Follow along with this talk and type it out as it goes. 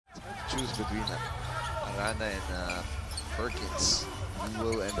choose between Arana and Perkins, you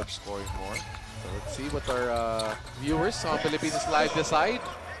will end up scoring more. So let's see what our viewers on Philippines Live decide.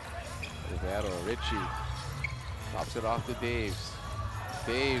 Rivero, Ricci drops it off to Daves.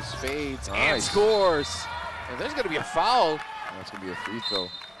 Daves fades and scores. And there's going to be a foul. That's going to be a free throw.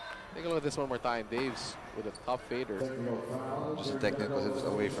 Take a look at this one more time. Daves with a tough fader. Just a technical because it was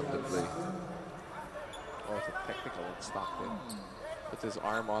away from the play. Oh, it's a technical in Stockton. Puts his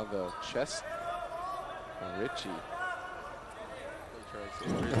arm on the chest. And Ricci.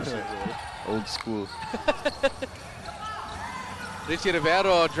 Old school. Ricci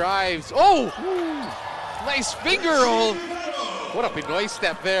Rivero drives. Oh! Nice finger roll. What a Pinoy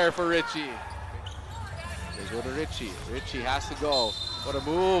step there for Ricci. They go to Ricci. Ricci has to go. What a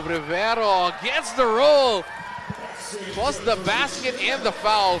move. Rivero gets the roll. Plus the basket and the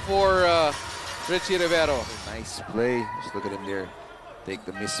foul for Ricci Rivero. Nice play. Just look at him there. Take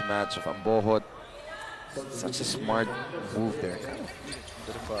the mismatch of Ambohot. Such a smart move there.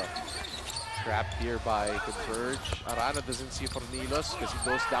 Bit of a trap here by Converge. Arana doesn't see Fornilos because he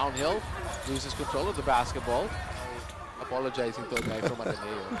goes downhill, loses control of the basketball. Apologizing to a guy from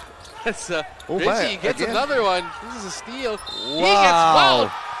Ateneo. That's Ricci gets another one. This is a steal. Wow. He gets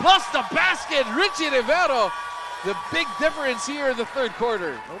fouled. Plus the basket. Ricci Rivero. The big difference here in the third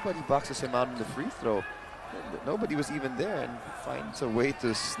quarter. Nobody boxes him out in the free throw. Nobody was even there and finds a way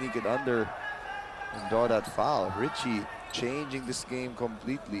to sneak it under and draw that foul. Ricci changing this game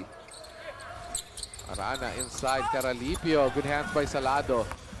completely. Arana inside Caralipio. Good hands by Salado.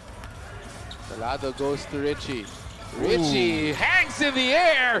 Salado goes to Ricci. Ricci hangs in the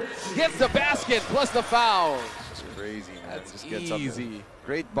air, gets the basket plus the foul. It's just crazy, man. That's just gets easy. Up.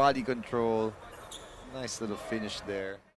 Great body control. Nice little finish there.